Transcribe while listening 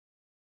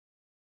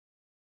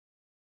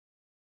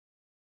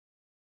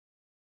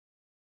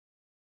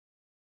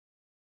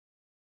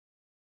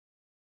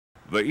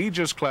The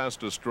Aegis-class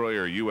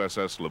destroyer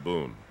USS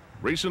Laboon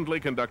recently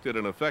conducted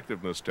an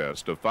effectiveness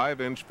test of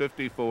 5-inch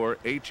 54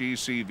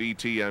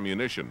 HECVT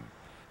ammunition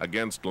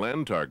against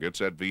land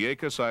targets at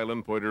Vieques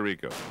Island, Puerto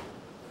Rico.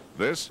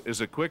 This is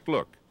a quick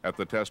look at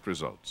the test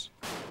results.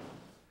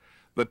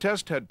 The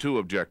test had two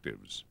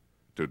objectives: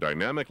 to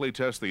dynamically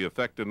test the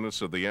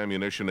effectiveness of the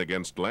ammunition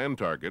against land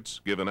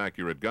targets given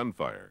accurate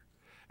gunfire,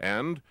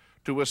 and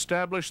to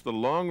establish the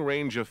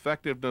long-range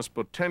effectiveness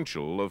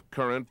potential of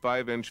current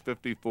 5-inch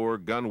 54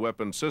 gun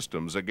weapon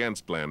systems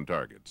against land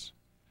targets.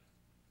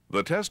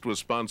 The test was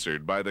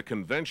sponsored by the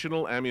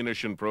Conventional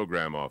Ammunition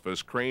Program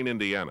Office, Crane,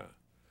 Indiana,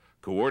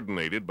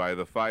 coordinated by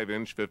the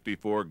 5-inch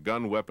 54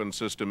 Gun Weapon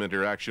System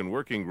Interaction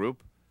Working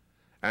Group,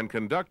 and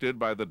conducted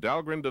by the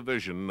Dahlgren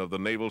Division of the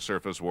Naval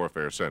Surface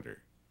Warfare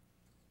Center.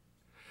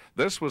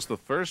 This was the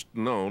first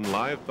known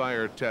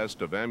live-fire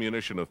test of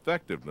ammunition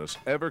effectiveness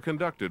ever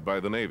conducted by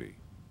the Navy.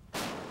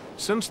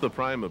 Since the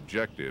prime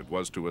objective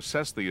was to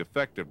assess the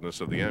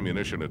effectiveness of the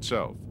ammunition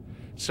itself,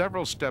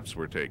 several steps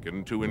were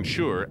taken to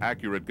ensure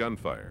accurate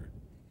gunfire.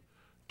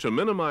 To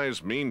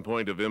minimize mean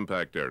point of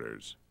impact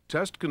errors,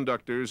 test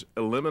conductors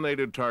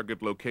eliminated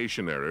target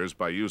location errors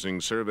by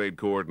using surveyed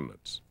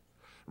coordinates,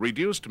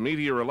 reduced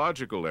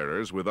meteorological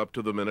errors with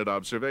up-to-the-minute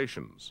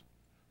observations,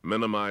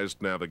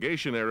 minimized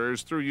navigation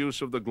errors through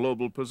use of the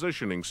Global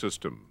Positioning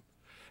System,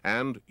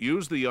 and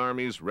used the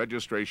Army's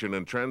registration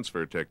and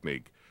transfer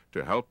technique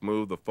to help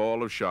move the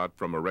fall of shot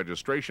from a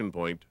registration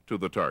point to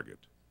the target.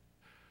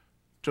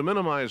 To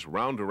minimize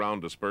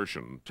round-to-round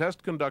dispersion,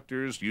 test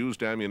conductors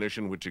used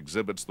ammunition which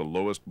exhibits the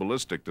lowest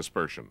ballistic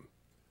dispersion,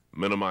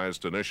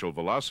 minimized initial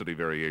velocity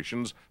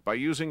variations by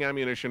using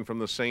ammunition from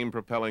the same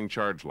propelling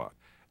charge lot,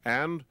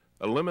 and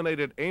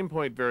eliminated aim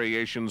point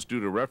variations due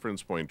to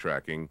reference point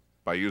tracking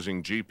by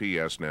using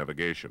GPS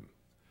navigation.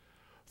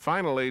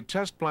 Finally,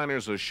 test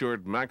planners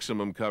assured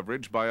maximum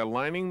coverage by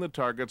aligning the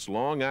target's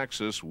long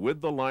axis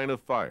with the line of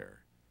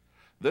fire.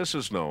 This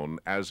is known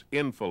as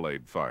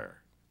enfilade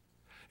fire.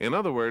 In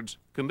other words,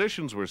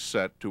 conditions were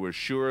set to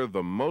assure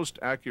the most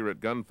accurate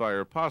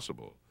gunfire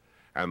possible,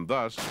 and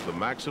thus the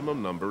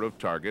maximum number of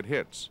target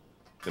hits.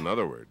 In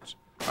other words,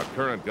 a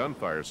current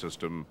gunfire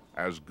system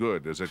as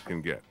good as it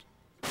can get.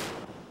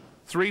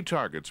 3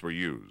 targets were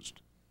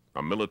used: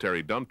 a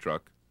military dump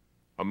truck,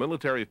 a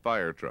military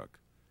fire truck,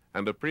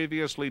 and a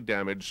previously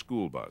damaged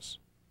school bus.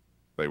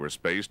 They were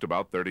spaced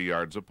about 30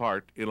 yards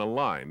apart in a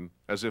line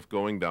as if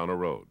going down a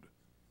road.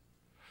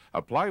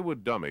 A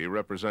plywood dummy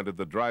represented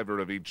the driver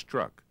of each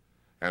truck,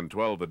 and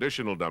 12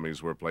 additional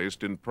dummies were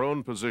placed in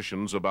prone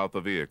positions about the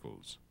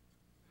vehicles.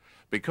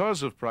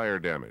 Because of prior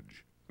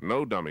damage,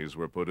 no dummies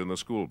were put in the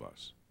school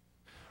bus.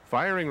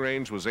 Firing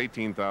range was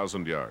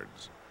 18,000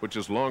 yards, which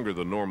is longer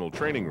than normal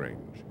training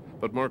range,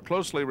 but more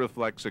closely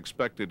reflects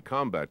expected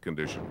combat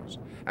conditions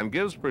and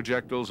gives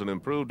projectiles an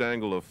improved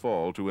angle of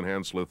fall to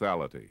enhance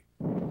lethality.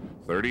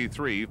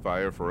 33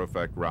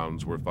 fire-for-effect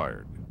rounds were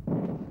fired.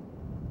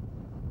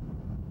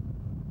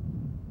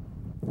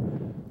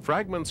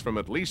 Fragments from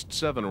at least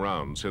 7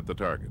 rounds hit the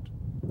target.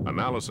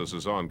 Analysis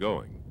is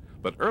ongoing,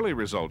 but early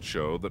results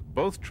show that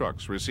both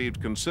trucks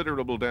received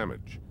considerable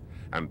damage,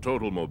 and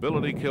total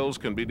mobility kills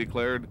can be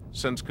declared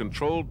since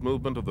controlled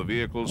movement of the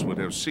vehicles would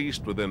have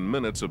ceased within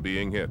minutes of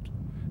being hit,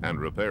 and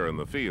repair in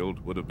the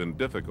field would have been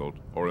difficult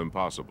or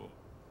impossible.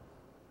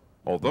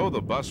 Although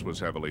the bus was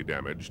heavily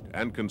damaged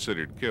and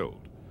considered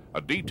killed, a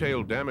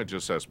detailed damage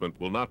assessment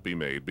will not be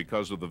made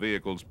because of the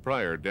vehicle's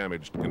prior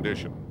damaged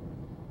condition.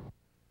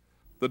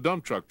 The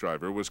dump truck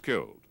driver was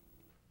killed.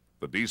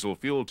 The diesel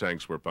fuel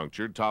tanks were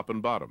punctured top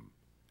and bottom,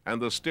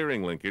 and the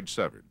steering linkage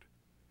severed.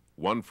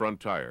 1 front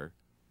tire,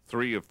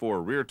 3 of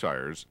 4 rear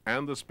tires,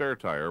 and the spare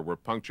tire were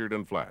punctured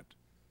and flat.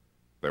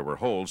 There were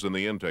holes in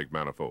the intake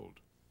manifold.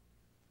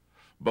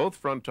 Both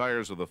front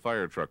tires of the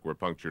fire truck were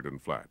punctured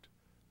and flat.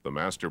 The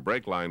master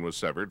brake line was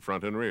severed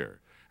front and rear,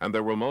 and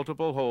there were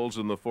multiple holes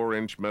in the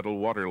 4-inch metal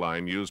water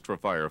line used for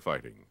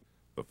firefighting.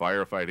 The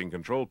firefighting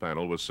control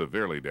panel was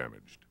severely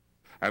damaged,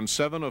 and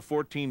 7 of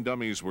 14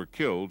 dummies were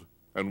killed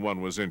and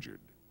 1 was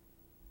injured.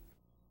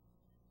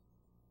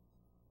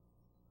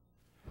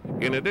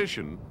 In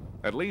addition,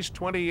 at least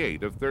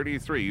 28 of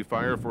 33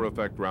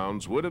 fire-for-effect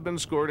rounds would have been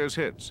scored as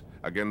hits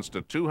against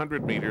a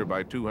 200-meter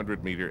by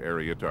 200-meter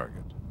area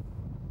target.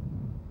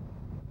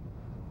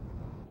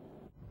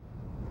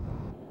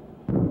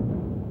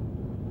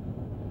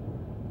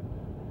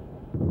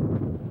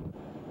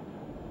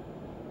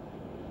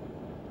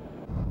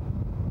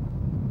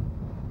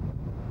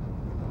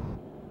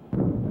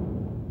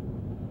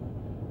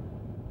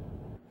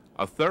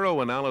 A thorough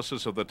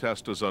analysis of the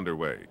test is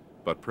underway,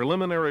 but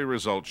preliminary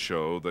results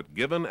show that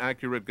given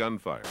accurate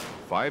gunfire,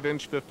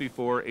 5-inch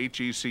 54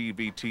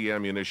 HECVT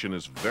ammunition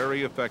is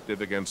very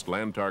effective against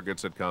land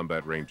targets at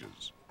combat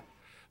ranges.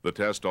 The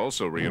test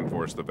also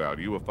reinforced the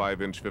value of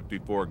 5-inch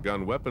 54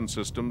 gun weapon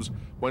systems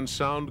when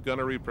sound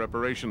gunnery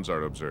preparations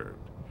are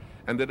observed,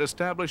 and it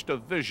established a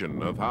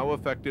vision of how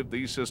effective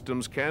these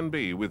systems can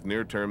be with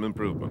near-term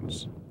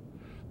improvements.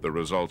 The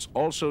results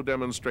also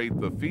demonstrate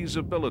the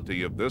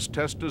feasibility of this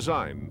test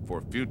design for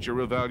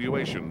future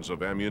evaluations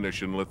of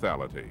ammunition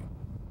lethality.